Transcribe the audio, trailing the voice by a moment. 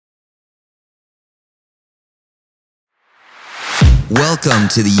Welcome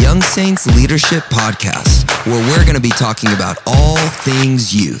to the Young Saints Leadership Podcast, where we're going to be talking about all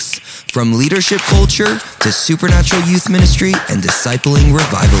things youth, from leadership culture to supernatural youth ministry and discipling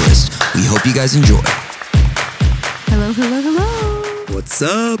revivalists. We hope you guys enjoy. Hello, hello, hello. What's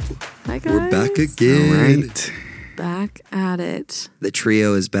up? Hi, guys. We're back again. All right. Back at it. The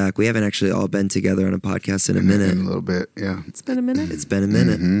trio is back. We haven't actually all been together on a podcast in a minute. A little bit, yeah. It's been a minute. It's been a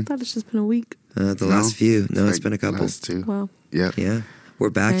minute. I thought it's just been a week. The last few. No, it's been a couple. Last two. Well, Yeah. Yeah. We're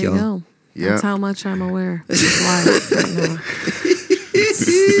back, there you y'all. go. Yeah. That's how much I'm aware of life right now.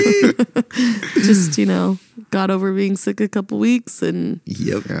 Just, got over being sick a couple weeks and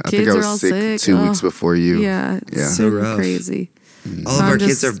Yep. Yeah, I kids think I are was all sick sick. 2 weeks before you. Yeah, it's Yeah. super rough. crazy. All So of our I'm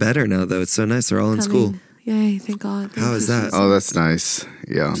kids just are better now, though. It's so nice. They're all in school. Yay, thank God. How is that? Oh, that's nice.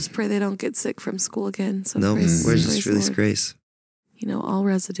 Yeah. Just pray they don't get sick from school again. So No, praise, where's praise just the release Lord. grace? All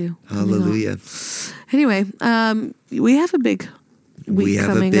residue. Hallelujah. Anyway, we have a big week We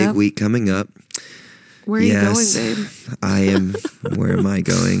have a coming big up. week coming up. Where are Yes. you going, babe? I am. Where am I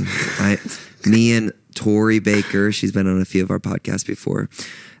going? Me and Tori Baker. She's been on a few of our podcasts before.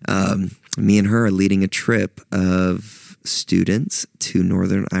 Me and her are leading a trip of students to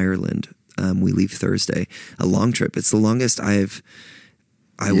Northern Ireland. We leave Thursday. A long trip. It's the longest I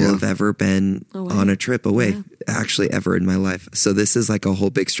will have ever been Away. on a trip away, Yeah. actually ever in my life. So this is like a whole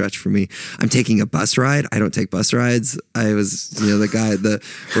big stretch for me. I'm taking a bus ride. I don't take bus rides. I was, the guy,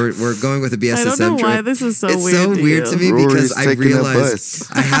 we're going with a BSSM I don't know trip. why this is so it's weird. so to weird you. to me Rory's because I taking a realized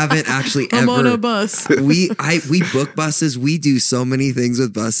bus. I haven't actually I'm ever. on a bus. We book buses. We do so many things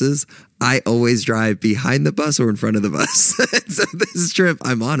with buses. I always drive behind the bus or in front of the bus. So this trip,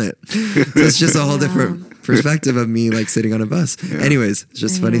 I'm on it. So it's just a whole different perspective of me like sitting on a bus. Anyways, it's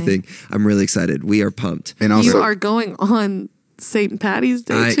just a funny thing. I'm really excited. We are pumped. And also, You are going on St. Patty's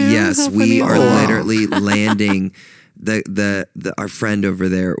Day too? Yes, How we funny is are that? literally landing. Our friend over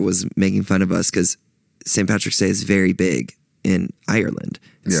there was making fun of us because St. Patrick's Day is very big in Ireland.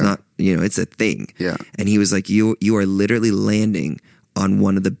 It's Yeah. not, it's a thing. Yeah. And he was like, you are literally landing on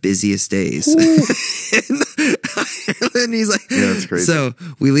one of the busiest days in Ireland. He's like, Yeah, that's crazy. So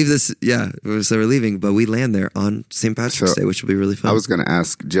we leave this, so we're leaving, but we land there on St. Patrick's Day, which will be really fun. I was going to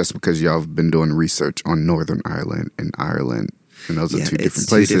ask, just because y'all have been doing research on Northern Ireland and Ireland, and those are two different it's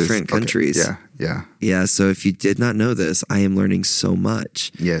places. two different countries. Okay. Yeah. Yeah, so if you did not know this, I am learning so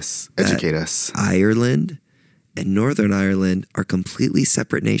much. Yes. Educate us. Ireland and Northern Ireland are completely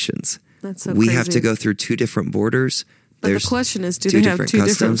separate nations. That's so we crazy. have to go through two different borders. But There's the question is, do they have two different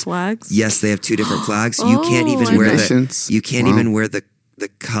customs. flags? Yes, they have two different flags. You can't Oh, even I wear know. Nations? you can't Wow. even wear the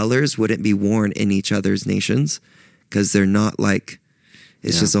colors wouldn't be worn in each other's nations because they're not like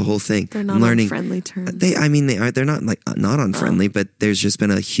it's just a whole thing. They're not I'm learning on friendly terms. they are. They're not like not unfriendly, but there's just been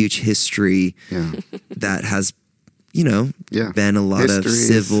a huge history Yeah. that has, Yeah. been a lot of Histories,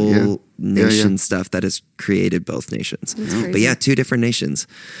 civil yeah. nation stuff that has created both nations. crazy. But yeah, two different nations.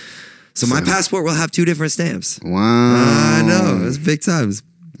 So my passport will have two different stamps. Wow. I know. It's big times.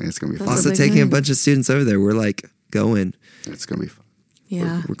 It's going to be fun. That's Also big taking a thing. bunch of students over there. We're like going. It's going to be fun.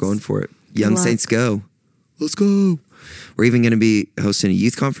 Yeah. We're going for it. Young luck. Saints go. Let's go. We're even going to be hosting a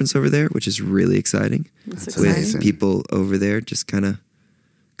youth conference over there, which is really exciting. It's That's With exciting. amazing. people over there just kind of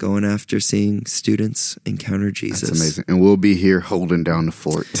going after seeing students encounter Jesus. That's amazing. And we'll be here holding down the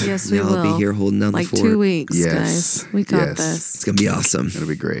fort. Yes, we Yeah, will. I'll be here holding down like the fort. 2 weeks, Yes. guys. We got Yes. this. It's going to be awesome. It'll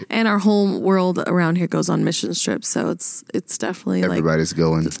be great. And our whole world around here goes on mission trips, so it's definitely Everybody's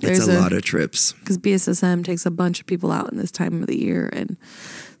going. It's There's a a- lot of trips. because BSSM takes a bunch of people out in this time of the year, and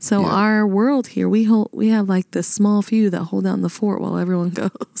so Yeah. our world here we have like this small few that hold down the fort while everyone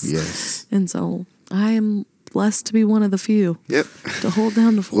goes. Yes. And so I am blessed to be one of the few Yep. to hold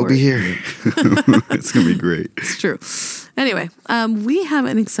down the fort. We'll be here. It's going to be great. It's true. Anyway, we have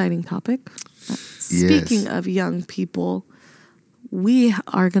an exciting topic. Speaking of young people, we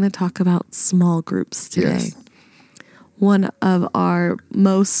are going to talk about small groups today. Yes. One of our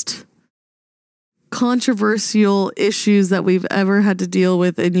most controversial issues that we've ever had to deal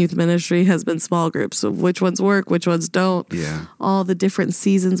with in youth ministry has been small groups. So which ones work, which ones don't. Yeah. All the different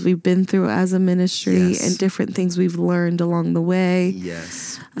seasons we've been through as a ministry Yes. and different things we've learned along the way.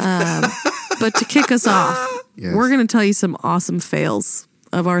 Yes. But to kick us off, Yes. we're going to tell you some awesome fails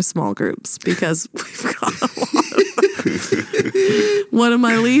of our small groups because we've got a lot of them. One of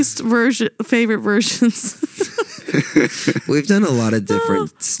my least favorite versions We've done a lot of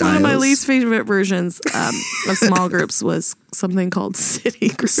different styles. One of my least favorite versions of small groups was something called city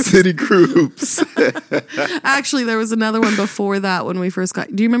groups. City groups. Actually, there was another one before that when we first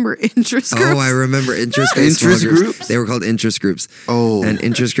got. Do you remember interest groups? Oh, I remember interest groups. They were called interest groups. Oh. And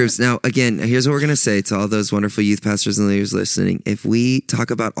interest groups. Now, again, here's what we're going to say to all those wonderful youth pastors and leaders listening. If we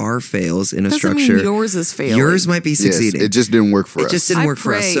talk about our fails in a Doesn't structure, mean yours is failing. yours might be succeeding. Yes, it just didn't work for us. It just didn't I work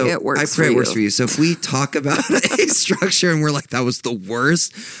for us. pray So it works I pray for it works you. for you. So if we talk about a structure and we're like, that was the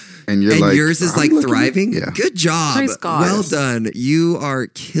worst, and you're and like, yours is I'm like looking- thriving, Yeah. good job. Praise God. Well done. You are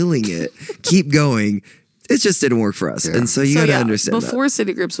killing it. Keep going. It just didn't work for us. Yeah. And so you got to understand before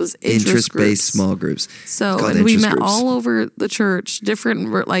city groups was interest interest-based groups. small groups. So Called and we interest met groups. all over the church.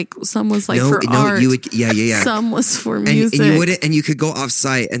 Different, like some was like for art. You would, yeah. Some was for And music. you wouldn't, and you could go off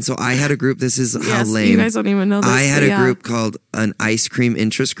site. And so I had a group. This is how Yes, lame. you guys don't even know this. I had but a yeah. group called an ice cream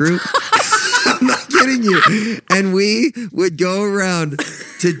interest group. I'm not kidding you. And we would go around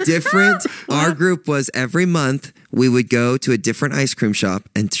to different. Our group was every month we would go to a different ice cream shop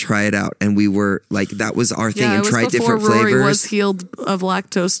and try it out. And we were like, that was our thing, Yeah, and it was try before different Rory flavors. was healed of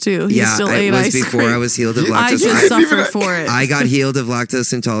lactose too. He still it ate was ice before cream. I was healed of lactose. I just suffered for it. I got healed of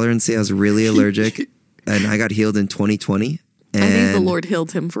lactose intolerance. I was really allergic, and I got healed in 2020. And I think the Lord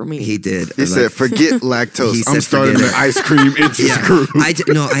healed him for me. He did. He And, said, like, "Forget lactose. He I'm said, starting "Forget an it." ice cream interest group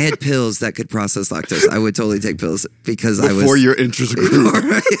No, I had pills that could process lactose. I would totally take pills because I was before your interest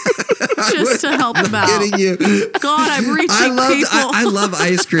group." just to help him out. kidding you. God, I'm reaching people. I love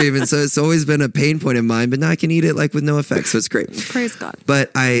ice cream, and so it's always been a pain point of mine. But now I can eat it like with no effect, so it's great. Praise God.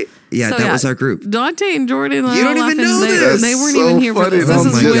 But that was our group. Dante and Jordan. You don't even know they, this. They weren't So even here for funny. this. This Oh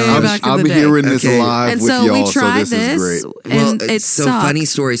is my way gosh. back in I'm the day. hearing this Okay. live And with so y'all, we tried so this this, is great. and it so sucked. funny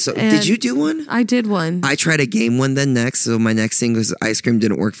story. So And did you do one? I did one. I tried a game one then next. So my next thing was ice cream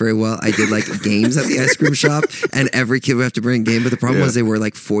didn't work very well. I did like games at the ice cream shop, and every kid would have to bring a game. But the problem was they were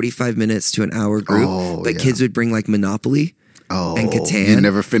like 45 minutes to an hour group. Oh, but yeah. kids would bring like Monopoly. Oh, and Catan. you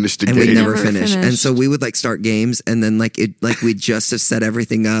never finished the And game. we never Never finished. And finished. so we would like start games, and then like we just have set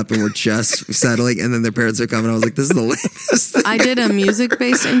everything up, and we're just settling, and then their parents would come, and I was like, "This is the lamest thing." I did a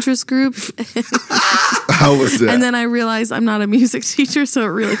music-based interest group, How was that? and then I realized I'm not a music teacher, so it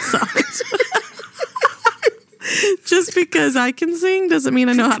really sucked. Just because I can sing doesn't mean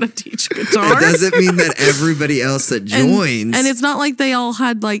I know how to teach guitar. It doesn't mean that everybody else that joins and it's not like they all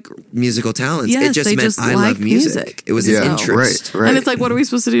had like, musical talents. Yes, it just they meant just I like love music. music. It was yeah, an interest. right. and it's like, what are we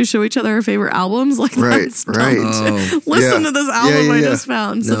supposed to do? Show each other our favorite albums? Like, Right, that's right. dumb. Oh. Listen Yeah. to this album Yeah, I yeah. just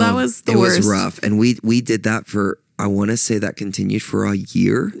found. So No, that was the it worst. was rough, and we did that for. I want to say that continued for a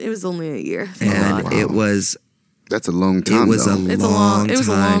year, It was only a year. Thank and God. it was. That's a long time. It was though. a It's long it was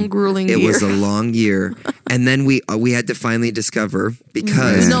a time. long, grueling It year. was a long year, and then we had to finally discover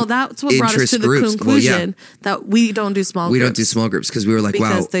because No, that's what brought us interest to the groups. Well, yeah. conclusion that we don't do small we groups. don't do small groups because we were like,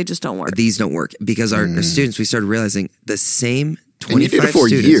 because wow, they just don't work. these don't work because our students. We started realizing the same And you 25 did it for a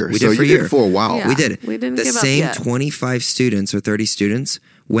students. year. We so did it for a you year. did it for a while. Yeah. We did it. We didn't the give up same yet. 25 students or 30 students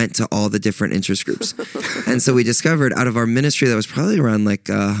went to all the different interest groups. And so we discovered out of our ministry that was probably around like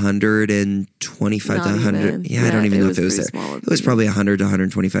 125 Not to 100. even. Yeah, I Yeah, don't even it know was if it was there. pretty small. It was probably 100 to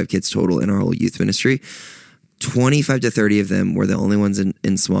 125 kids total in our whole youth ministry. 25 to 30 of them were the only ones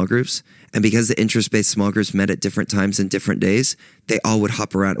in small groups. And because the interest-based small groups met at different times and different days, they all would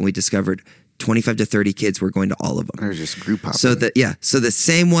hop around, and we discovered 25 to 30 kids were going to all of them. There's just group hopping. So so the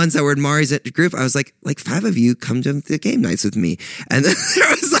same ones that were in Mari's group, I was like 5 of you come to the game nights with me. And then there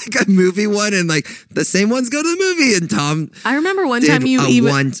was like a movie one, and like the same ones go to the movie. And Tom I remember one did time you a even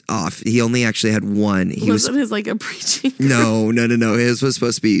one off. He only actually had one. He was wasn't his like a preaching. no. His was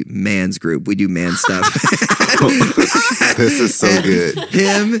supposed to be man's group. We do man stuff. This is so good.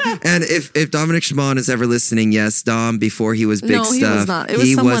 Him and if Dominic Schmann is ever listening, yes, Dom before he was big No, stuff. he was not. It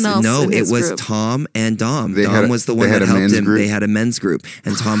was someone else No, in it his was group. Tom and Dom. They Dom had a- was the they one had that a helped men's him. group? They had a men's group,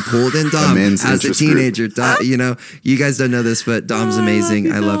 and Tom pulled in Dom men's as a interest group. teenager. You know, you guys don't know this, but Dom's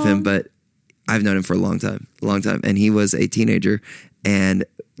amazing. I love him, but I've known him for a long time, and he was a teenager, and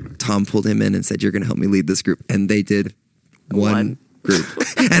Tom pulled him in and said, "You're going to help me lead this group," and they did one group.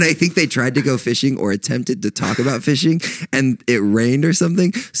 And I think they tried to go fishing or attempted to talk about fishing, and it rained or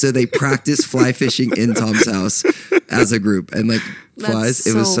something. So they practiced fly fishing in Tom's house as a group, and like flies.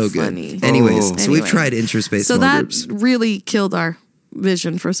 It was so funny. good. Anyways, Oh. so we've Anyway. tried interest-based So small that groups. really killed our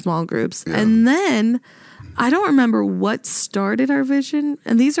vision for small groups. And then I don't remember what started our vision,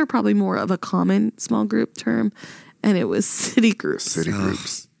 and these are probably more of a common small group term, and it was city groups. City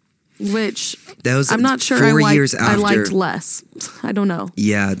groups. Which That was I'm not sure 4 I years liked, I after. liked less. I don't know.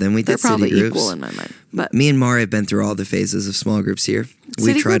 Yeah, then we They're did city probably groups. equal in my mind. But Me and Mari have been through all the phases of small groups here. We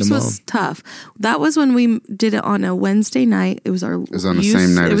city tried groups them all. was tough. That was when we did it on a Wednesday night. It was on the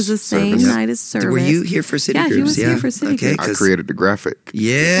same night It was the as same service. night as service. Were you here for city groups? Yeah, he was here for city groups. I 'cause- created the graphic.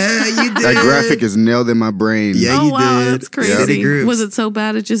 Yeah, you did. That graphic is nailed in my brain. Yeah, Oh you wow, did. that's crazy. City groups. Was it so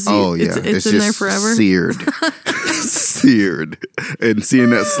bad? It just Oh yeah, it's in just there forever. seared, seared. And seeing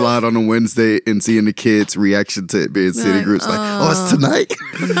that slide on a Wednesday and seeing the kids' reaction to it being city like, groups, like, oh, it's tonight,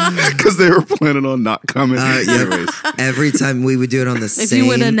 because they were planning on not coming. Yeah. Every time we would do it on the If same, you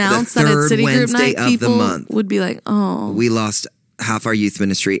would announce the that third it's city group Wednesday night, of the people month, would be like, "Oh, we lost half our youth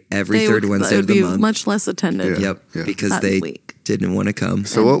ministry every they third would, Wednesday it of would the be month. much less attended." Yeah. Yep, because that they week. didn't want to come.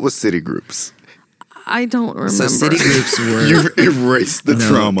 So what was city groups? I don't remember. So city groups were You've erased the No,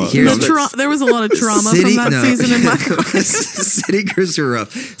 trauma. here's There was a lot of trauma from that season in my life. City groups were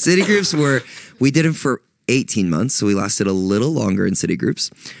rough. City groups were, we did them for 18 months, so we lasted a little longer in city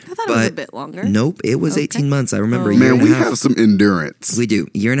groups. I thought it was a bit longer. Nope, it was 18 months. I remember a year Man, and we a half. have some endurance. We do,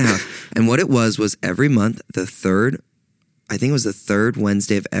 year and a half. And what it was every month, I think it was the third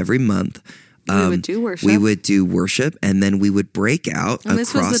Wednesday of every month, We would do worship. we would do worship, and then we would break out And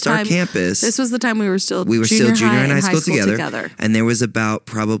this was across the our time- campus. This was the time we were still We were junior still junior high and high school together. And there was about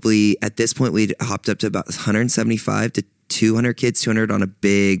probably, at this point, we'd hopped up to about 175 to 200 kids, 200 on a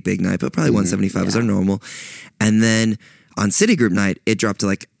big night, but probably 175 was our normal. And then on city group night, it dropped to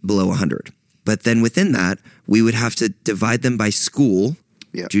like below 100. But then within that, we would have to divide them by school.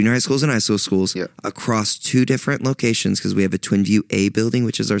 Yeah. Junior high schools and high school schools across 2 different locations, because we have a Twin View A building,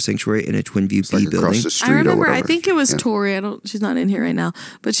 which is our sanctuary, and a Twin View B Like building. across the street I remember. or I whatever. think it was Tori. She's not in here right now,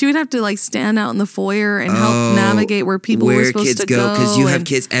 but she would have to like stand out in the foyer and help navigate where people were where supposed kids to go, because you have and-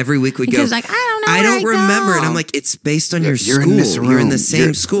 kids every week would and go. kids like, I don't know. I don't where remember, go. and I'm like, it's based on your you're school. in this You're in room. the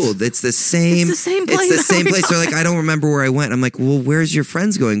same school. It's the same. It's the same It's place the same every place. They're like, time. I don't remember where I went. I'm like, well, where's your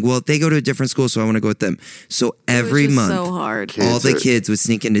friends going? Well, they go to a different school, so I want to go with them. So every It was just month, so hard. all the Kids are- kids would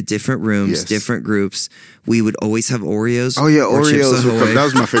sneak into different rooms, Yes. different groups. We would always have Oreos. Oh yeah, or Chips Oreos. Ahoy. That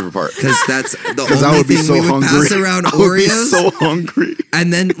was my favorite part. Because that's the Because I only would be thing so we would hungry. pass around I would be Oreos. so hungry.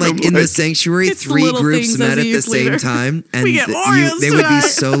 And then, like in the like- sanctuary, It's 3 little groups things met as a at the youth same leader. time, and We get Oreos they would be tonight.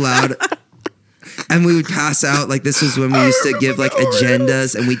 so loud. And we would pass out, like this was when we used to give like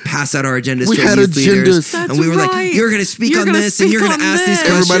agendas, and we'd pass out our agendas We to our had youth leaders. agendas. And That's we were like, right. you're going to speak You're on gonna this, and speak you're going to on ask these this.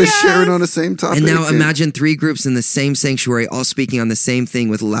 questions. Everybody's Yes. sharing on the same topic. And now imagine 3 groups in the same sanctuary, all speaking on the same thing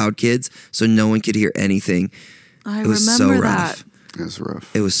with loud kids, so no one could hear anything. I It was remember so that. rough. That's rough.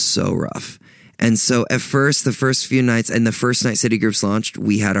 It was so rough. And so at first, the first few nights, and the first night City Groups launched,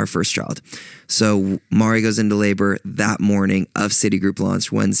 we had our first child. So Mari goes into labor that morning of City Group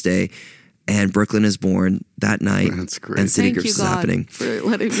launch Wednesday, and Brooklyn is born that night. That's great. And City Thank Groups you, is God, happening. for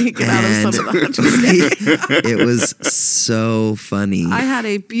letting me get out And of some of that. it was so funny. I had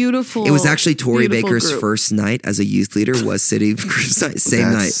a beautiful. It was actually Tori beautiful Baker's group. first night as a youth leader was City Groups night,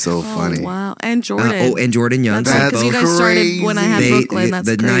 same That's night. so funny. Oh, wow, and Jordan. And Jordan Young. That's so right, 'cause both- you guys started when I had Brooklyn. That's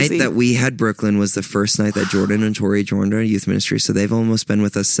the crazy. night that we had Brooklyn was the first night that Jordan and Tori joined our youth ministry. So they've almost been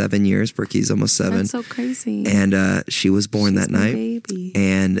with us 7 years. Brookie's almost 7. That's so crazy. And she was born She's that my night. baby.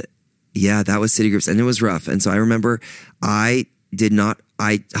 And yeah, that was City Groups. And it was rough. And so I remember I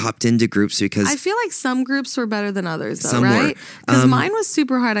hopped into groups because I feel like some groups were better than others, though, Some were. right? Because mine was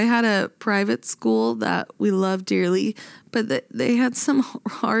super hard. I had a private school that we loved dearly, but they had some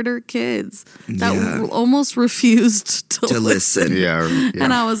harder kids that Yeah. almost refused to listen. Yeah,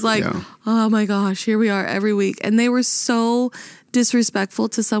 And I was like, yeah. oh my gosh, here we are every week. And they were so disrespectful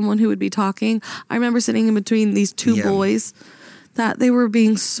to someone who would be talking. I remember sitting in between these 2 Yeah. boys that they were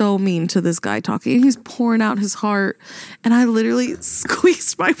being so mean to this guy talking. He's pouring out his heart. And I literally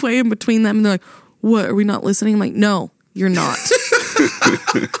squeezed my way in between them. And they're like, what, are we not listening? I'm like, no, you're not.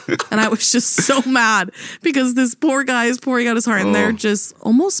 And I was just so mad because this poor guy is pouring out his heart and they're just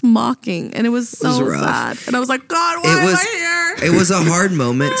almost mocking. And it was so rough. sad. And I was like, God, why am I here? It was a hard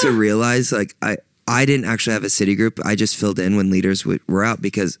moment to realize like I didn't actually have a city group. I just filled in when leaders were out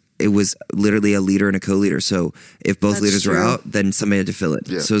because it was literally a leader and a co-leader. So if both That's leaders were true. out, then somebody had to fill it.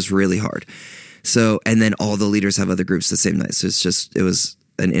 Yeah. So it was really hard. So, and then all the leaders have other groups the same night. So it was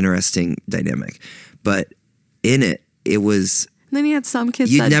an interesting dynamic. But in it was, And then you had some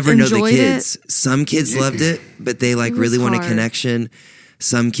kids you'd that never know the enjoyed kids. Some kids loved it, but they like It was really want a hard. connection.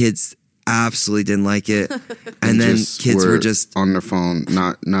 Some kids absolutely didn't like it. And then Just kids were just, on their phone,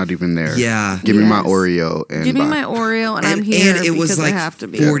 not even there. yeah. Give me my Yes. Oreo and Give me bye. my Oreo and I'm here and it was because like I have to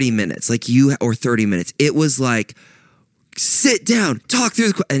be. 40 minutes, like or 30 minutes. It was like, sit down, talk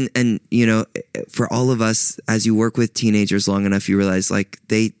through and you know, for all of us, as you work with teenagers long enough, you realize like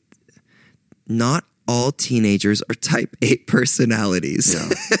not all teenagers are type A personalities.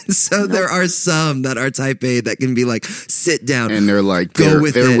 Yeah. So there are some that are type A that can be like, sit down. And they're like, go they're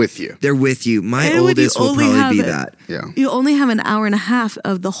with they're it. with you. They're with you. My And when you oldest will only probably have be it- that. Yeah. You only have an hour and a half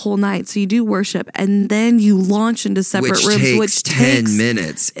of the whole night. So you do worship and then you launch into separate Which rooms, takes which 10 takes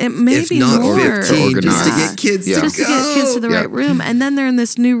minutes. It may if be not more. 15, just to organize. get kids Yeah. to just go. to get kids to the Yeah. right room. And then they're in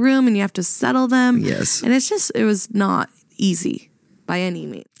this new room and you have to settle them. Yes. And it was not easy by any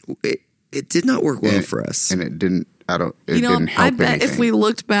means. It did not work well And- for us. And it didn't. It You know, didn't help I bet anything. if we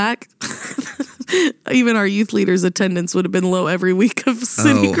looked back, even our youth leaders' attendance would have been low every week of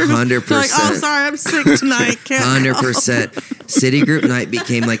city Oh, group. 100%. They're like, oh, sorry, I'm sick tonight. Can't go." 100%. City group night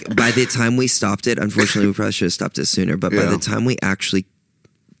became like, by the time we stopped it, unfortunately, we probably should have stopped it sooner, but by Yeah. the time we actually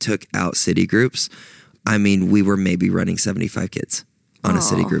took out city groups, I mean, we were maybe running 75 kids on a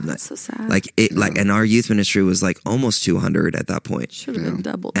city Oh, group night. that's so sad. And our youth ministry was like almost 200 at that point. Should have been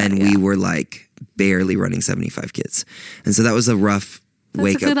double. And that, we yeah. were like barely running 75 kids. And so that was a rough That's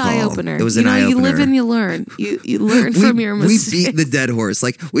wake a good up call. eye opener. It was you an eye opener. You live and you learn. You learn from your We mistakes. beat the dead horse.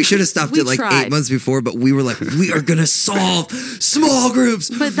 Like we should have stopped We it like tried. 8 months before, but we were like, we are gonna solve small groups.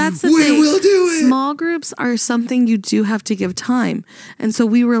 But that's the we thing. will do it. Small groups are something you do have to give time. And so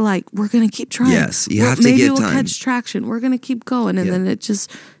we were like, we're going to keep trying. Yes, you have to maybe give we'll time. catch traction. We're going to keep going. And Yeah. then it just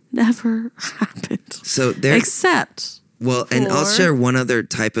never happened. So there, Except, and I'll for- share one other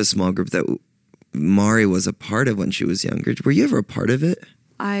type of small group that Mari was a part of when she was younger. Were you ever a part of it?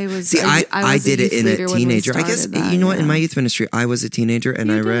 I was. See, I was did it youth in a leader when we teenager. I guess started that, you know what? In yeah. my youth ministry, I was a teenager and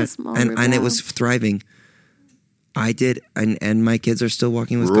You I did a read, small and group, it yeah. was thriving. I did, and my kids are still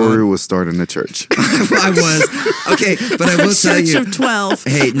walking with Rory God. was starting a church. I was okay, but I will tell Church you. of 12.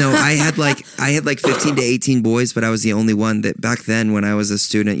 Hey, no, I had like 15 to 18 boys, but I was the only one that back then when I was a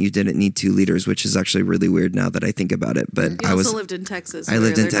student, you didn't need 2 leaders, which is actually really weird now that I think about it. But You I was also lived in Texas. I where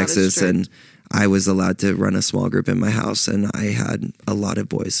lived in they're not as Texas strict. and I was allowed to run a small group in my house and I had a lot of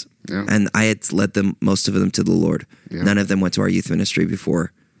boys. Yeah. And I had led them most of them to the Lord. Yeah. None of them went to our youth ministry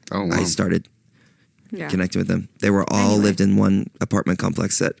before Oh, wow. I started Yeah. connecting with them. They were all Anyway. lived in one apartment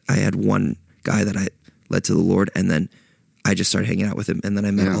complex that I had one guy that I led to the Lord and then I just started hanging out with him and then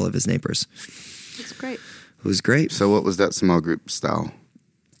I met Yeah. all of his neighbors. It's great. It was great. So what was that small group style?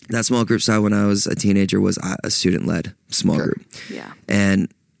 That small group style when I was a teenager was a student-led small Okay. group. Yeah. And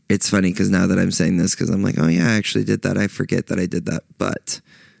it's funny because now that I'm saying this, because I'm like, oh yeah, I actually did that. I forget that I did that. But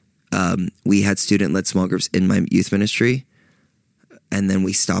we had student-led small groups in my youth ministry, and then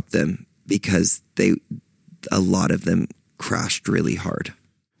we stopped them because a lot of them crashed really hard.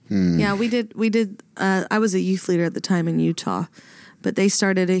 Yeah, we did. I was a youth leader at the time in Utah, but they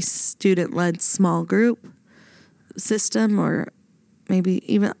started a student-led small group system, or maybe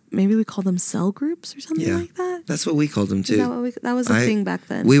we call them cell groups or something Yeah, like that. that's what we called them too. Is that what that was a thing back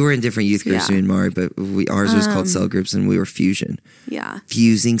then? We were in different youth groups, Yeah. me and Mari, but ours was called cell groups, and we were fusion, yeah.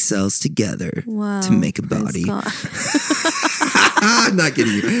 fusing cells together Wow. to make a Praise body. God. I'm not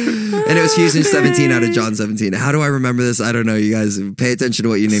kidding you. And it was Fusion 17 out of John 17. How do I remember this? I don't know. You guys pay attention to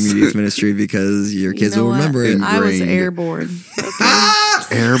what you name your youth ministry because your kids You know will what? remember it. I was Ingrained. airborne.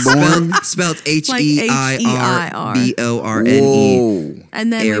 Airborne? Spelled H-E-I-R. HEIRBORNE. Whoa.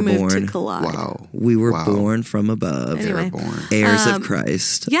 And then we moved Airborne. to Collide. Wow. We were Wow. born from above. Anyway. Airborne. Heirs of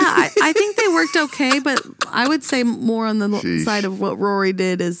Christ. Yeah, I think they worked okay, but I would say more on the Sheesh. side of what Rory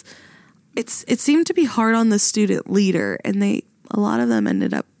did is it seemed to be hard on the student leader, and a lot of them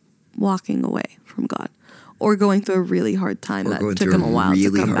ended up walking away from God or going through a really hard time We're that going took through them a while really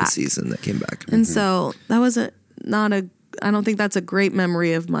to come hard back. season that came back. And so that was I don't think that's a great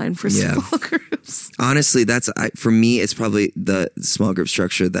memory of mine for Yeah. small groups. Honestly, for me, it's probably the small group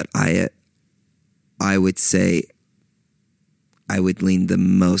structure that I would say I would lean the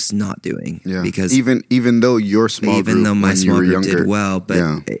most not doing. Yeah. Because even though your small group, though my when you small were group younger, did well, but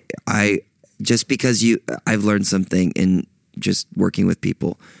yeah. just because I've learned something in just working with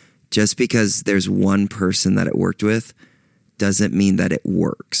people. Just because there's one person that it worked with doesn't mean that it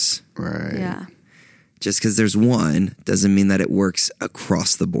works. Right. Yeah. Just because there's one doesn't mean that it works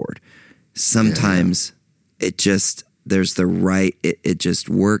across the board. Sometimes it just it just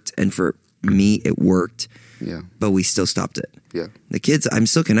worked, and for me it worked. Yeah. But we still stopped it. Yeah. The kids, I'm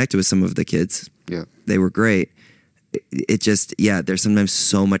still connected with some of the kids. Yeah. They were great. It just, there's sometimes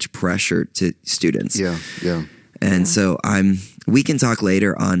so much pressure to students. Yeah. Yeah. And so we can talk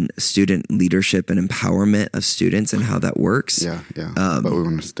later on student leadership and empowerment of students and how that works. Yeah. Yeah. But we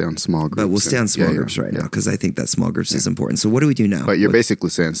want to stay on small groups. But we'll stay on small Yeah, groups right now yeah. because I think that small groups is important. So what do we do now? But you're basically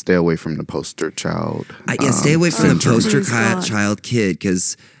saying stay away from the poster child. Stay away from the syndrome. poster Praise God. child kid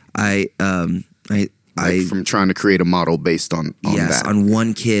because I from trying to create a model based on yes, that. on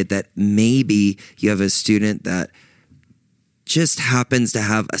one kid that maybe you have a student that just happens to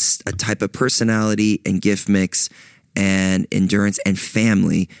have a type of personality and gift mix and endurance and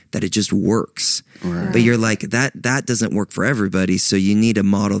family that it just works. Right. But you're like, that doesn't work for everybody. So you need a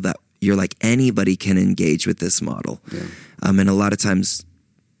model that you're like, anybody can engage with this model. Yeah. And a lot of times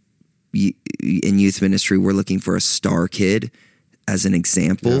in youth ministry, we're looking for a star kid as an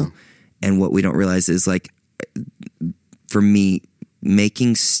example. Yeah. And what we don't realize is, like, for me,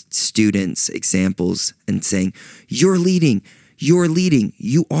 making students examples and saying, you're leading, you are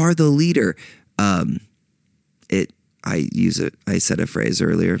the leader. I said a phrase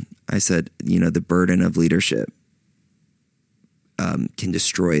earlier. I said, the burden of leadership can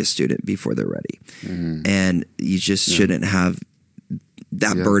destroy a student before they're ready. Mm-hmm. And you just shouldn't have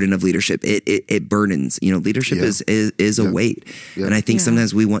that burden of leadership. It burdens. Leadership is a weight. Yeah. And I think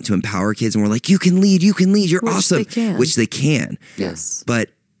sometimes we want to empower kids and we're like, you can lead, you're awesome. Which they can. Yes. But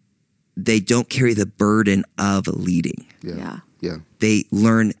they don't carry the burden of leading. Yeah. They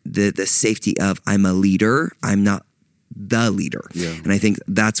learn the safety of, I'm a leader, I'm not the leader. Yeah. And I think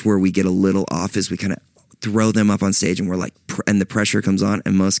that's where we get a little off, is we kind of throw them up on stage and we're like, and the pressure comes on,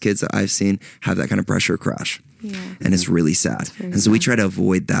 and most kids that I've seen have that kind of pressure crash. Yeah. And it's really sad. And so we try to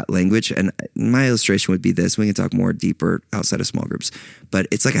avoid that language. And my illustration would be this. We can talk more deeper outside of small groups, but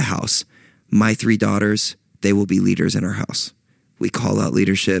it's like a house. My 3 daughters, they will be leaders in our house. We call out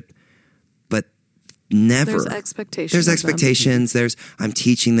leadership, but never. There's expectations. There's expectations. I'm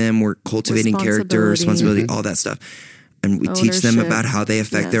teaching them. We're cultivating character, responsibility, all that stuff. And we teach them about how they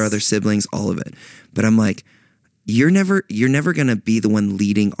affect their other siblings, all of it. But I'm like, you're never going to be the one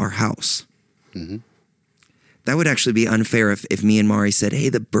leading our house. Mm-hmm. That would actually be unfair if me and Mari said, hey,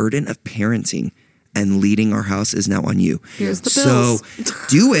 the burden of parenting and leading our house is now on you. Here's the bills. So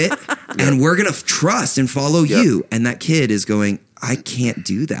do it, and we're going to trust and follow you. And that kid is going, I can't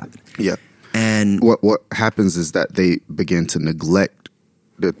do that. Yeah. And what happens is that they begin to neglect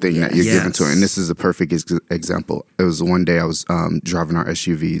the thing that you're giving to them. And this is a perfect example. It was one day I was driving our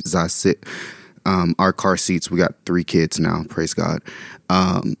SUV. Zai sit. Our car seats, we got 3 kids now, praise God.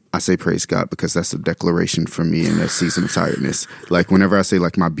 I say praise God because that's a declaration for me in a season of tiredness. Like, whenever I say,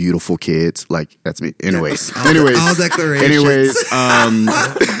 like, my beautiful kids, like, that's me. Anyways. All declarations. Now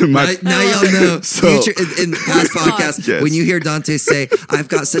y'all know. So, future, in past podcasts, when you hear Dante say, I've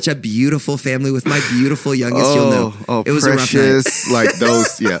got such a beautiful family with my beautiful youngest, you'll know. It was precious, a rough night. like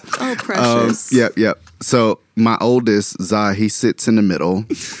those, yeah. Oh, precious. Yep. So my oldest, Zai, he sits in the middle,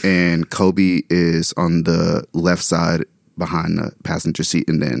 and Kobe is on the left side behind the passenger seat,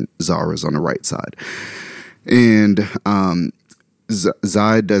 and then Zara's on the right side. And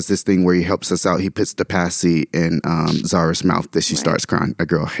Zai does this thing where he helps us out. He puts the pass seat in Zara's mouth that she starts crying. That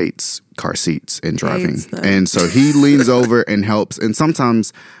girl hates car seats and driving. And so he leans over and helps. And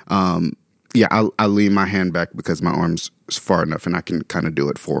sometimes, I lean my hand back because my arm's far enough and I can kind of do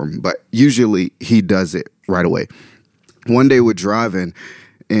it for him. But usually he does it right away. One day we're driving,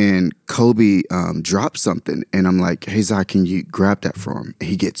 and Kobe dropped something, and I'm like, hey, Zai, can you grab that for him? And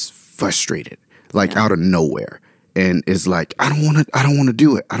he gets frustrated, out of nowhere, and is like, I don't want to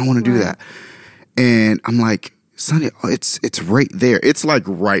do it. I don't want to do that. And I'm like, Sonny, it's right there. It's like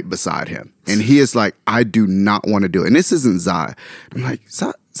right beside him. And he is like, I do not want to do it. And this isn't Zai. I'm like,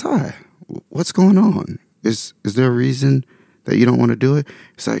 Zai, what's going on? Is there a reason that you don't want to do it?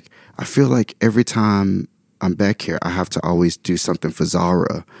 It's like, I feel like every time I'm back here, I have to always do something for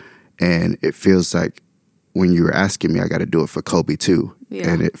Zara. And it feels like when you were asking me, I got to do it for Kobe too.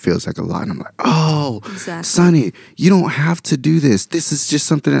 Yeah. And it feels like a lot. And I'm like, oh, exactly. Sonny, you don't have to do this. This is just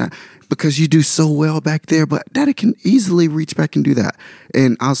something because you do so well back there, but Daddy can easily reach back and do that.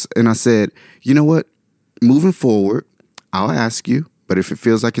 And I said, you know what? Moving forward, I'll ask you, but if it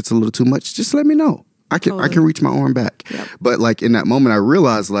feels like it's a little too much, just let me know. I can reach my arm back. Yep. But like in that moment, I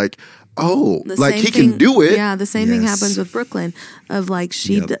realized like, oh, like he can do it. Yeah, the same thing happens with Brooklyn. Of like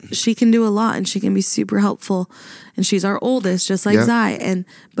she can do a lot and she can be super helpful, and she's our oldest, just like Zai.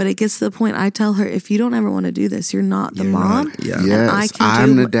 But it gets to the point I tell her, if you don't ever want to do this, you're not the mom. Yes,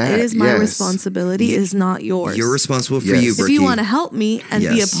 I'm the dad. It is my responsibility. It is not yours. You're responsible for you, Brookie. If you want to help me and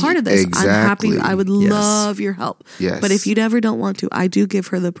be a part of this, I'm happy. I would love your help. Yes. But if you ever don't want to, I do give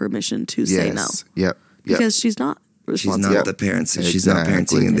her the permission to say no. Yep. Because she's not. She's not the parents. She's not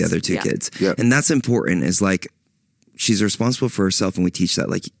parenting the other 2 kids. Yep. And that's important, is like, she's responsible for herself, and we teach that.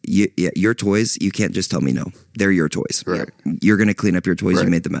 Like, your toys, you can't just tell me no. They're your toys. Right. You're going to clean up your toys. Right.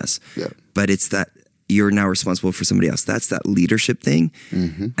 You made the mess. Yep. But it's that you're now responsible for somebody else. That's that leadership thing.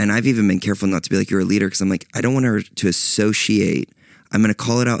 Mm-hmm. And I've even been careful not to be like, you're a leader, because I'm like, I don't want her to associate I'm going to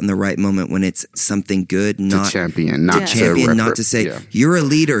call it out in the right moment when it's something good, not to champion, not to champion, not to say yeah. you're a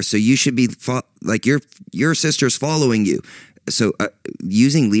leader, so you should be like your sister's following you. So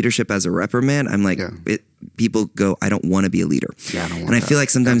using leadership as a reprimand, I'm like, people go, I don't want to be a leader. Yeah, I don't want and I feel like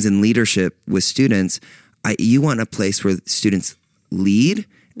sometimes in leadership with students, you want a place where students lead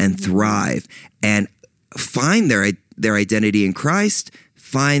and thrive and find their identity in Christ,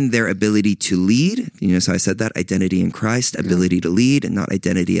 find their ability to lead. You know, so I said that, identity in Christ, ability to lead, and not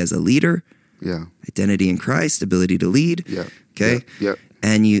identity as a leader. Yeah. Identity in Christ, ability to lead. Yeah. Okay. Yep.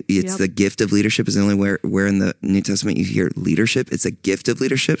 And it's the gift of leadership is the only where in the New Testament you hear leadership. It's a gift of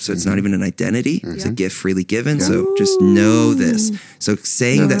leadership. So it's not even an identity. It's a gift freely given. Yeah. So just know this. So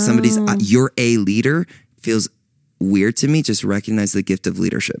saying that somebody's, you're a leader feels weird to me. Just recognize the gift of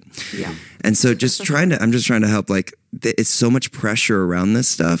leadership. Yeah. And so I'm just trying to help, like, it's so much pressure around this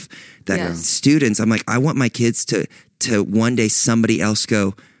stuff that students, I'm like, I want my kids to one day somebody else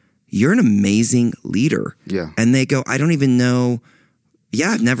go, you're an amazing leader. Yeah. And they go, I don't even know.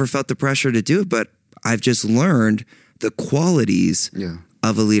 Yeah, I've never felt the pressure to do it, but I've just learned the qualities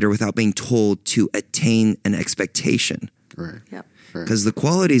of a leader without being told to attain an expectation. Right. Yep. Because the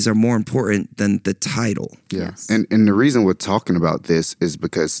qualities are more important than the title. Yeah. Yes. And the reason we're talking about this is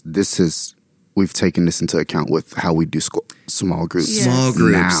because we've taken this into account with how we do small groups. Yes. Small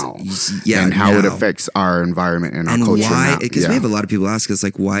groups. Now. Yeah, and how it now. affects our environment and our And culture why? now. Because we have a lot of people ask us,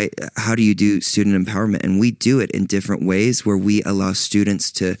 like, how do you do student empowerment? And we do it in different ways where we allow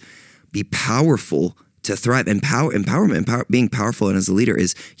students to be powerful, to thrive. Empowerment, being powerful and as a leader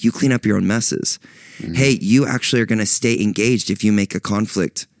is you clean up your own messes. Mm-hmm. Hey, you actually are going to stay engaged if you make a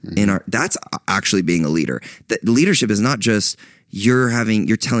conflict that's actually being a leader. That leadership is not just you're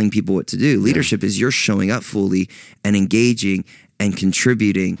telling people what to do. Leadership is you're showing up fully and engaging and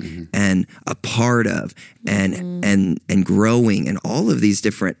contributing and a part of and growing and all of these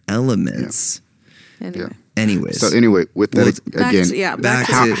different elements. Anyways. So anyway, with that back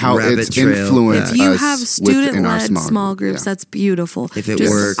to how rabbit it's trail. influenced If you us have within our student-led small groups, that's beautiful. If it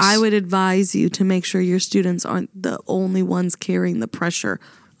works. I would advise you to make sure your students aren't the only ones carrying the pressure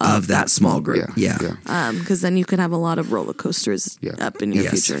of that small group. Because then you could have a lot of roller coasters up in your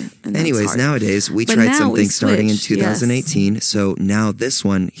future. And anyways, nowadays we tried something starting in 2018. Yes. So now this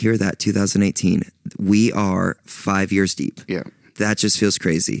one, hear that, 2018, we are 5 years deep. Yeah. That just feels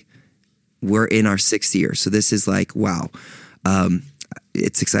crazy. We're in our 6th year. So this is like, wow.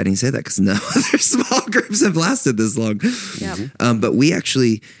 It's exciting to say that because no other small groups have lasted this long. Yep. But we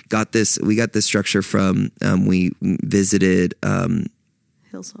actually got this structure from, we visited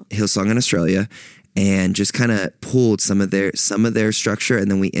Hillsong in Australia and just kind of pulled some of their structure. And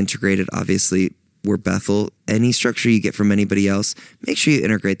then we integrated, obviously, we're Bethel. Any structure you get from anybody else, make sure you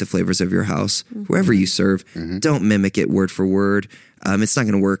integrate the flavors of your house, whoever you serve. Don't mimic it word for word. It's not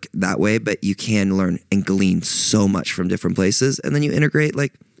going to work that way, but you can learn and glean so much from different places. And then you integrate,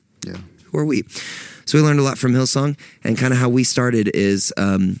 like, who are we? So we learned a lot from Hillsong. And kind of how we started is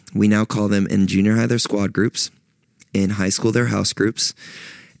we now call them in junior high, they're squad groups. In high school, they're house groups.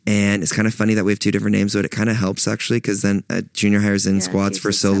 And it's kind of funny that we have 2 different names, but it kind of helps, actually, because then junior high is in squads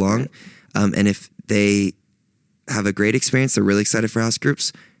for so long. And if they have a great experience, they're really excited for house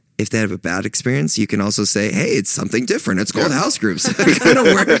groups. If they have a bad experience, you can also say, hey, it's something different. It's called house groups. It kind of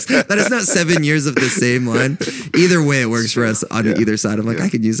works. That is not 7 years of the same line. Either way, it works for us on either side. I'm like, I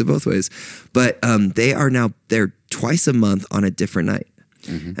can use it both ways. But they're twice a month on a different night.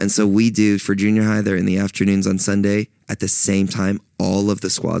 And so we do, for junior high, they're in the afternoons on Sunday at the same time. All of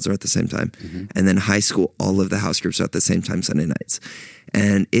the squads are at the same time. And then high school, all of the house groups are at the same time Sunday nights.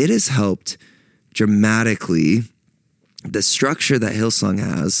 And it has helped dramatically. The structure that Hillsong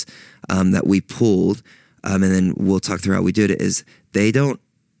has that we pulled, and then we'll talk through how we did it, is they're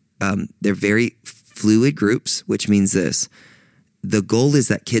very fluid groups, which means this. The goal is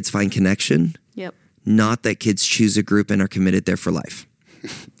that kids find connection, not that kids choose a group and are committed there for life.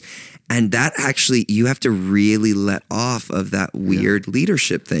 And that actually, you have to really let off of that weird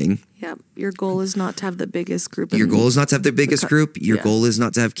leadership thing. Yep. Your goal is not to have the biggest group. Your goal is not to have the biggest group. Your goal is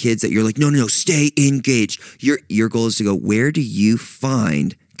not to have kids that you're like, no, stay engaged. Your goal is to go, where do you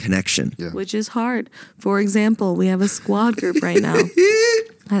find connection? Yeah. Which is hard. For example, we have a squad group right now.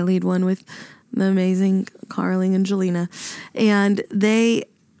 I lead one with the amazing Carling and Jelena. And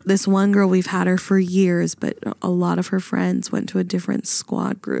this one girl, we've had her for years, but a lot of her friends went to a different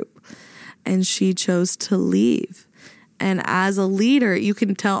squad group. And she chose to leave. And as a leader, you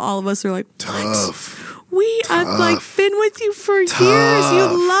can tell all of us are like, what? I've like been with you for years.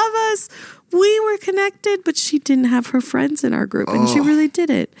 You love us. we were connected, but she didn't have her friends in our group, and she really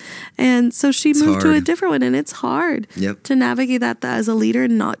didn't. And so she moved to a hard. different one, and it's hard to navigate that as a leader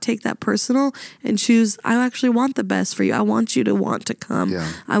and not take that personal and choose, I actually want the best for you. I want you to want to come.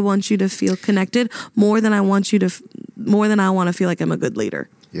 Yeah. I want you to feel connected more than I want to feel like I'm a good leader.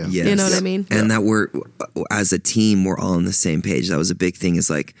 Yeah. Yes. You know what I mean? And that we're, as a team, we're all on the same page. That was a big thing, is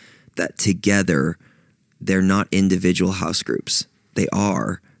like that together, they're not individual house groups. They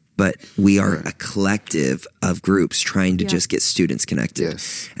are, but we are a collective of groups trying to just get students connected.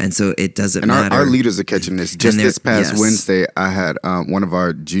 Yes. And so it doesn't And matter. our leaders are catching this. Just they're- this past yes. Wednesday, I had one of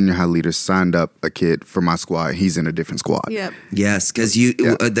our junior high leaders signed up a kid for my squad. He's in a different squad. Yep. Yes, because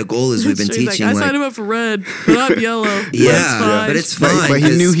the goal is we've been She's teaching I like signed him up for red, but I'm yellow. Yeah, That's fine. but it's fine. But he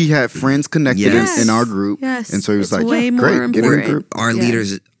 'cause knew he had friends connected Yes. in our group. Yes. And so he was It's like, way yeah, more great, get in the important. group. our Yeah.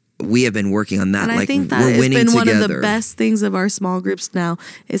 leaders, we have been working on that. And like I think that we're has winning been one together. of the best things of our small groups now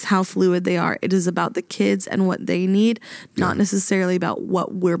is how fluid they are. It is about the kids and what they need, not necessarily about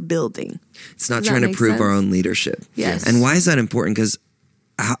what we're building. It's not Does that trying to make prove our sense? own leadership. Yes. And why is that important? Because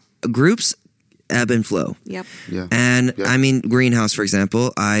groups ebb and flow. Yep. Yeah. And Yeah. I mean, Greenhouse, for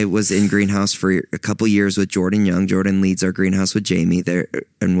example, I was in Greenhouse for a couple years with Jordan Young. Jordan leads our Greenhouse with Jamie there,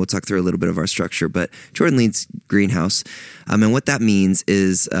 and we'll talk through a little bit of our structure, but Jordan leads Greenhouse. And what that means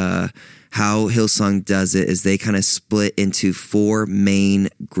is how Hillsong does it is they kind of split into 4 main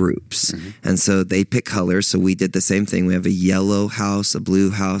groups. And so they pick colors. So we did the same thing. We have a yellow house, a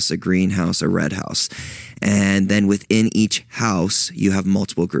blue house, a green house, a red house. And then within each house, you have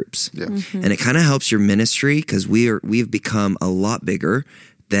multiple groups. Yeah. And it kind of helps your ministry because we've become a lot bigger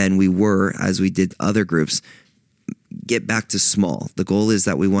than we were as we did other groups. Get back to small. The goal is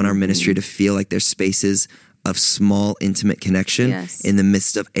that we want our ministry to feel like there's spaces of small, intimate connection Yes. in the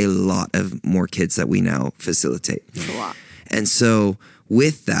midst of a lot of more kids that we now facilitate. It's a lot. And so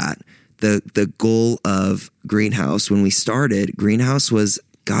with that, the goal of Greenhouse, when we started, Greenhouse was,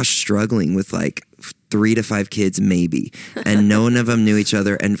 struggling with like 3 to 5 kids maybe. And none of them knew each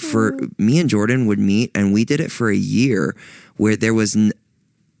other. And for me and Jordan would meet, and we did it for a year where there was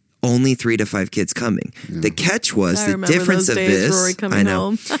only 3 to 5 kids coming. The catch was I the remember difference those of days, this. Rory coming I know.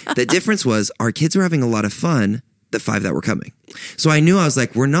 home. The difference was our kids were having a lot of fun, the 5 that were coming. So I knew, I was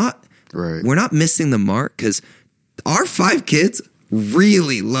like, we're not missing the mark because our 5 kids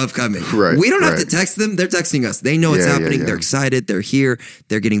really love coming. Right, We don't have right. to text them. They're texting us. They know it's Yeah, happening. yeah. They're excited. They're here.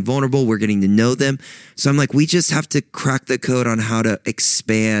 They're getting vulnerable. We're getting to know them. So I'm like, we just have to crack the code on how to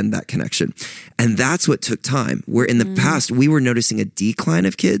expand that connection. And that's what took time. Where in the past, we were noticing a decline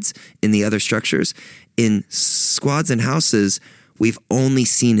of kids in the other structures. In squads and houses, we've only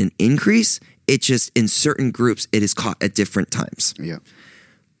seen an increase. It just, in certain groups, it is caught at different times. Yeah.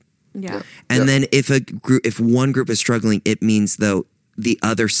 Yeah. And then if one group is struggling, it means though the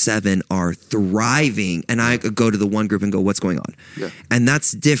other 7 are thriving, and I go to the one group and go, what's going on? Yeah. And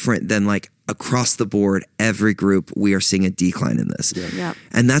that's different than like across the board, every group, we are seeing a decline in this. Yep.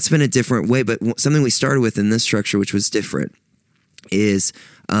 And that's been a different way. But something we started with in this structure, which was different, is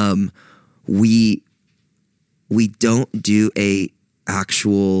we don't do a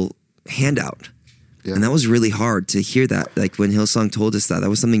actual handout. Yeah. And that was really hard to hear that. Like when Hillsong told us that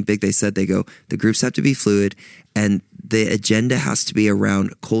was something big. They said, they go, the groups have to be fluid and the agenda has to be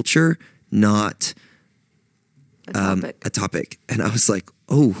around culture, not a topic. And I was like,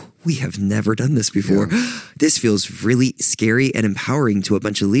 oh, we have never done this before. Yeah. This feels really scary and empowering to a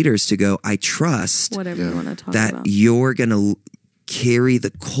bunch of leaders to go, I trust Whatever you want to talk that about. you're going to carry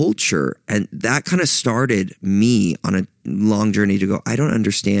the culture. And that kind of started me on a long journey to go, I don't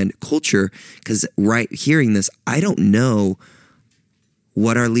understand culture because hearing this, I don't know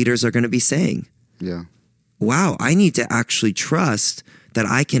what our leaders are going to be saying. Yeah. Wow, I need to actually trust that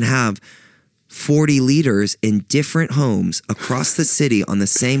I can have 40 leaders in different homes across the city on the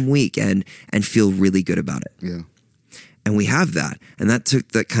same weekend and feel really good about it. Yeah. And we have that. And that took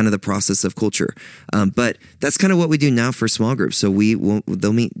the kind of the process of culture. But that's kind of what we do now for small groups. So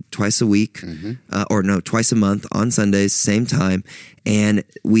they'll meet twice a week, twice a month on Sundays, same time. And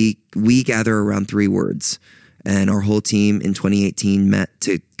we gather around 3 words. And our whole team in 2018 met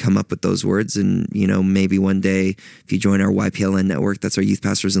to come up with those words. And, maybe one day, if you join our YPLN network, that's our Youth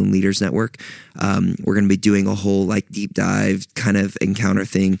Pastors and Leaders Network, we're going to be doing a whole deep dive kind of encounter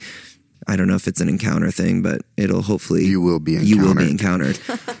thing. I don't know if it's an encounter thing, but it'll hopefully... You will be encountered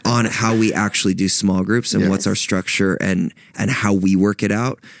on how we actually do small groups and what's our structure and how we work it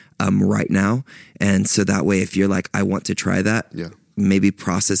out right now. And so that way, if you're like, I want to try that... Yeah. Maybe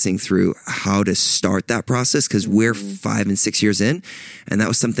processing through how to start that process because we're 5 and 6 years in. And that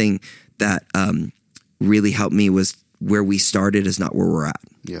was something that really helped me was where we started is not where we're at.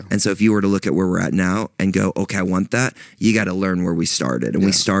 Yeah. And so if you were to look at where we're at now and go, okay, I want that, you got to learn where we started. And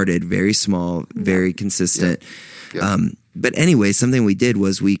we started very small, very consistent. Yeah. But anyway, something we did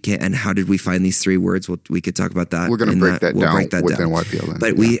was and how did we find these 3 words? Well, we could talk about that. We're going to break that down within down. YPLN.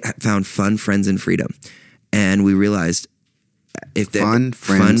 But we found fun, friends, and freedom. And we realized fun,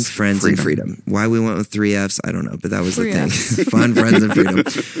 friends, and freedom. Why we went with 3 Fs, I don't know, but that was the thing. Fun, friends, and freedom.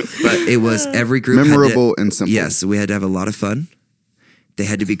 But it was every group memorable and simple. Yes, we had to have a lot of fun. They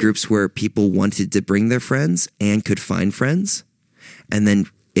had to be groups where people wanted to bring their friends and could find friends. And then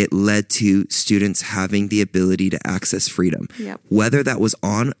it led to students having the ability to access freedom. Yep. Whether that was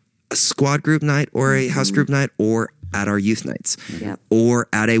on a squad group night or a house group night or at our youth nights or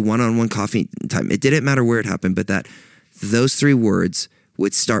at a one-on-one coffee time. It didn't matter where it happened, but that those 3 words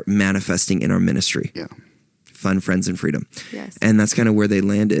would start manifesting in our ministry. Yeah. Fun, friends, and freedom. Yes. And that's kind of where they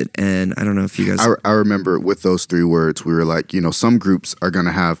landed. And I don't know if you guys... I remember with those 3 words, we were like, some groups are going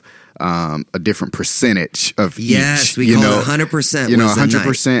to have a different percentage of each. Yes, we call it 100%.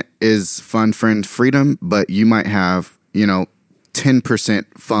 100% is fun, friend, freedom, but you might have,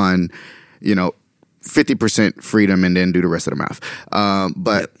 10% fun, 50% freedom, and then do the rest of the math.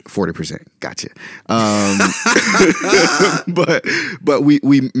 But 40%, gotcha. But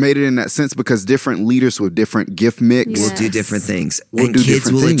we made it in that sense because different leaders with different gift mix will do different things. We'll and do kids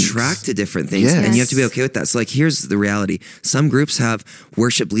different will things. attract to different things. Yes. And you have to be okay with that. So here's the reality. Some groups have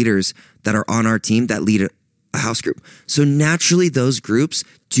worship leaders that are on our team that lead a house group. So naturally those groups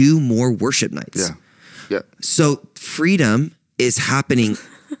do more worship nights. Yeah. So freedom is happening.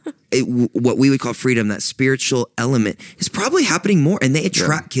 What we would call freedom, that spiritual element, is probably happening more, and they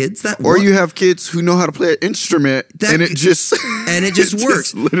attract kids that. Or you have kids who know how to play an instrument, and it just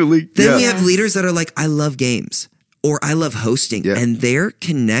works. Literally. Then we have leaders that are like, I love games, or I love hosting, and their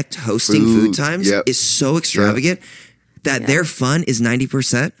Connect hosting food times is so extravagant that their fun is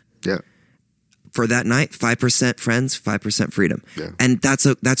 90%. Yeah. For that night, 5% friends, 5% freedom. Yeah. And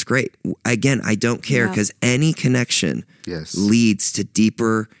that's great. Again, I don't care because any connection leads to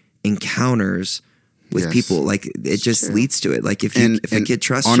deeper encounters with people. Like it just leads to it. Like if a kid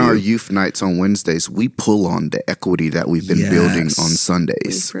trusts you. On our youth nights on Wednesdays, we pull on the equity that we've been building on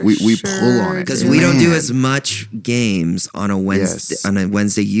Sundays. We pull on it. Because we don't do as much games on a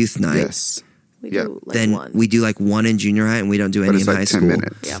Wednesday youth night. Yes. We do then we do like 1 in junior high and we don't do any in high school. 10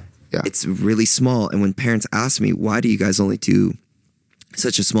 minutes. Yep. Yeah. It's really small. And when parents ask me, why do you guys only do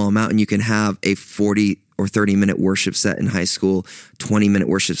such a small amount? And you can have a 40 or 30-minute worship set in high school, 20-minute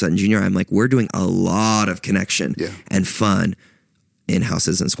worship set in junior high. I'm like, we're doing a lot of connection and fun in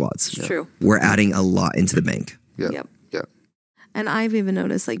houses and squads. It's true. We're adding a lot into the bank. Yep. And I've even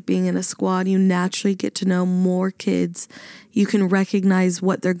noticed, like, being in a squad, you naturally get to know more kids. You can recognize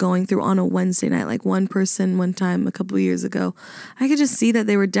what they're going through on a Wednesday night. Like one person one time a couple of years ago, I could just see that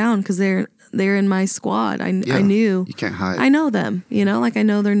they were down because they're in my squad. I knew. You can't hide. I know them, like I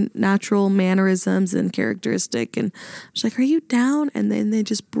know their natural mannerisms and characteristic. And I was like, are you down? And then they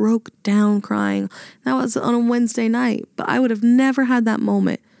just broke down crying. That was on a Wednesday night. But I would have never had that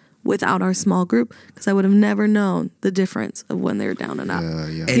moment without our small group because I would have never known the difference of when they're down and up.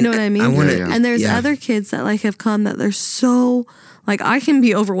 You know what I mean? And there's other kids that like have come that they're so like I can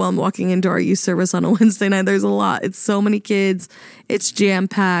be overwhelmed walking into our youth service on a Wednesday night. There's a lot. It's so many kids. It's jam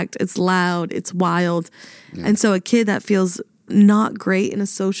packed. It's loud. It's wild. And so a kid that feels not great in a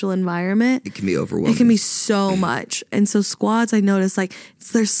social environment, it can be overwhelming. It can be so much. And so squads, I noticed like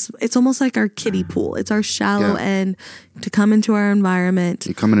it's almost like our kiddie pool. It's our shallow end to come into our environment.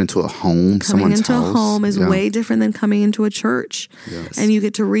 You're coming into a home, someone's house. Coming into a home is way different than coming into a church. Yes. And you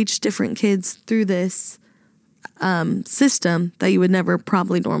get to reach different kids through this system that you would never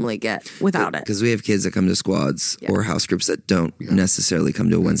probably normally get without it. Because we have kids that come to squads or house groups that don't necessarily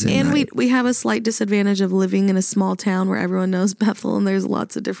come to a Wednesday night. And we have a slight disadvantage of living in a small town where everyone knows Bethel and there's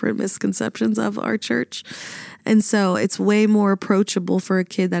lots of different misconceptions of our church. And so it's way more approachable for a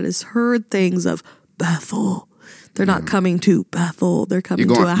kid that has heard things of Bethel. They're not coming to Bethel. They're coming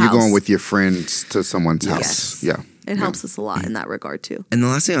to a house. You're going with your friends to someone's house. Yeah. It helps us a lot in that regard too. And the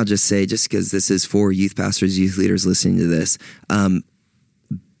last thing I'll just say, just because this is for youth pastors, youth leaders listening to this, run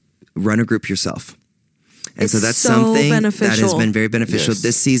a group yourself. And so that's something beneficial. That has been very beneficial. Yes.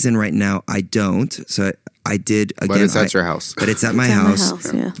 This season right now, I don't. So I did again. But it's at your house. But it's at my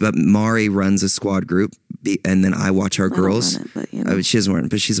house. But Mari runs a squad group, and then I watch our girls. Don't run it, but, she doesn't run it,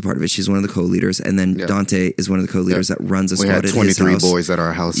 but she's a part of it. She's one of the co-leaders, and then Dante is one of the co-leaders that runs a squad. We had 23 boys at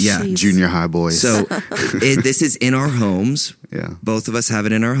our house. Yeah, junior high boys. So this is in our homes. Yeah. Both of us have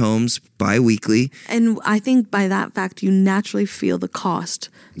it in our homes bi-weekly. And I think by that fact, you naturally feel the cost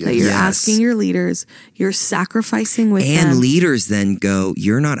that you're Yes. asking your leaders, you're sacrificing with And them. leaders then go,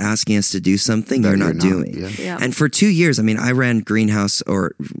 you're not asking us to do something you're not doing. Yeah. Yeah. And for 2 years, I mean, I ran Greenhouse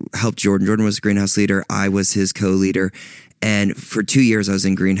or helped Jordan. Jordan was Greenhouse leader. I was his co-leader. And for 2 years, I was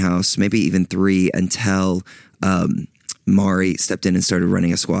in Greenhouse, maybe even 3, until Mari stepped in and started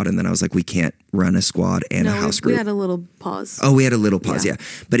running a squad. And then I was like, we can't run a squad and a house group. We had a little pause. Oh, we had a little pause, yeah.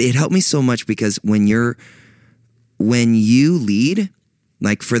 But it helped me so much because when you lead,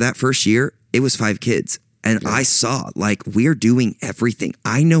 like for that first year, it was 5 kids. And I saw, like, we're doing everything.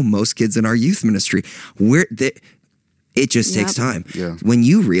 I know most kids in our youth ministry. It just takes time. Yeah. When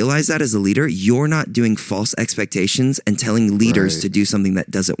you realize that as a leader, you're not doing false expectations and telling leaders Right. to do something that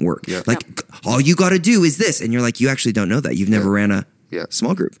doesn't work. Yeah. Like, all you got to do is this. And you're like, you actually don't know that. You've never ran a Yeah.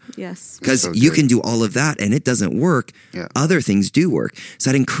 small group. Yes. Because So you good. can do all of that and it doesn't work. Yeah. Other things do work.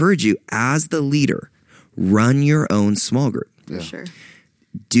 So I'd encourage you as the leader, run your own small group. Yeah. For sure.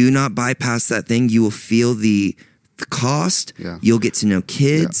 Do not bypass that thing. You will feel the cost. Yeah. You'll get to know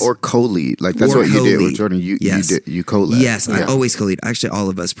kids. Or co-lead. Like that's Or what you did with co-lead. Jordan. You Yes. did you co-led. Yes, I Yeah. always co-lead. Actually, all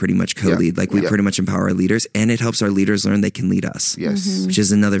of us pretty much co-lead. Like we Yeah. pretty much empower our leaders, and it helps our leaders learn they can lead us. Yes. Which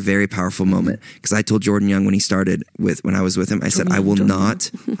is another very powerful moment. Because I told Jordan Young when he started when I was with him, I said, I will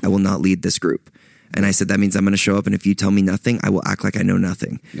not lead this group. And I said, that means I'm going to show up, and if you tell me nothing, I will act like I know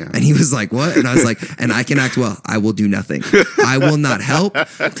nothing. Yeah. And he was like, what? And I was like, and I can act well. I will do nothing. I will not help.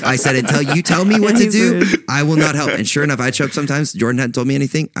 I said, until you tell me what to He's do, rude. I will not help. And sure enough, I'd show up sometimes. Jordan hadn't told me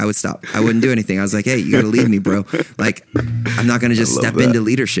anything. I would stop. I wouldn't do anything. I was like, hey, you got to lead me, bro. Like, I'm not going to just love step that. into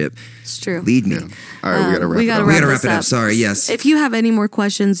leadership. It's true. Lead me. All right, we gotta wrap we it gotta up. We got to this wrap it up. up. Sorry. Yes. If you have any more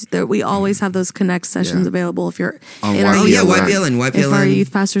questions, that we always have those connect sessions Yeah. available. If you're On in our YPLN. Oh, yeah. youth- YPLN. if our YPLN.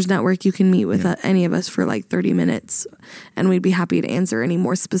 Youth Pastors Network, you can meet with any of us for like 30 minutes, and we'd be happy to answer any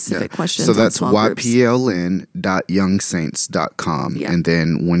more specific questions. So on that's small groups. ypln.youngsaints.com. Yeah. And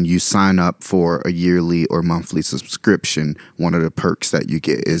then when you sign up for a yearly or monthly subscription, one of the perks that you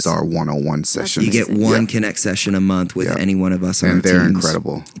get is our one-on-one sessions. You get one connect session a month with Yeah. any one of us on And our they're teams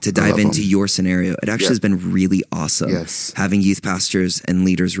incredible. to I dive love into them. your scenario. It actually Yeah. has been really awesome Yes. having youth pastors and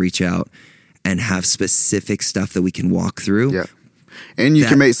leaders reach out and have specific stuff that we can walk through. Yeah. And you That-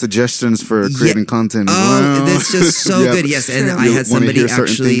 can make suggestions for creating content as Oh, well. that's just so Yeah. good. Yes. And True. I You'll had wanna somebody hear certain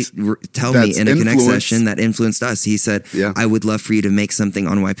actually things tell me that's in a Connect influence. session that influenced us. He said, Yeah. I would love for you to make something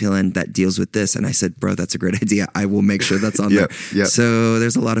on YPLN that deals with this. And I said, bro, that's a great idea. I will make sure that's on Yep, there. yep. So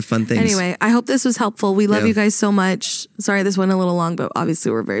there's a lot of fun things. Anyway, I hope this was helpful. We love Yeah. you guys so much. Sorry this went a little long, but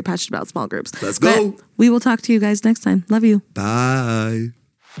obviously we're very passionate about small groups. Let's But go. we will talk to you guys next time. Love you. Bye.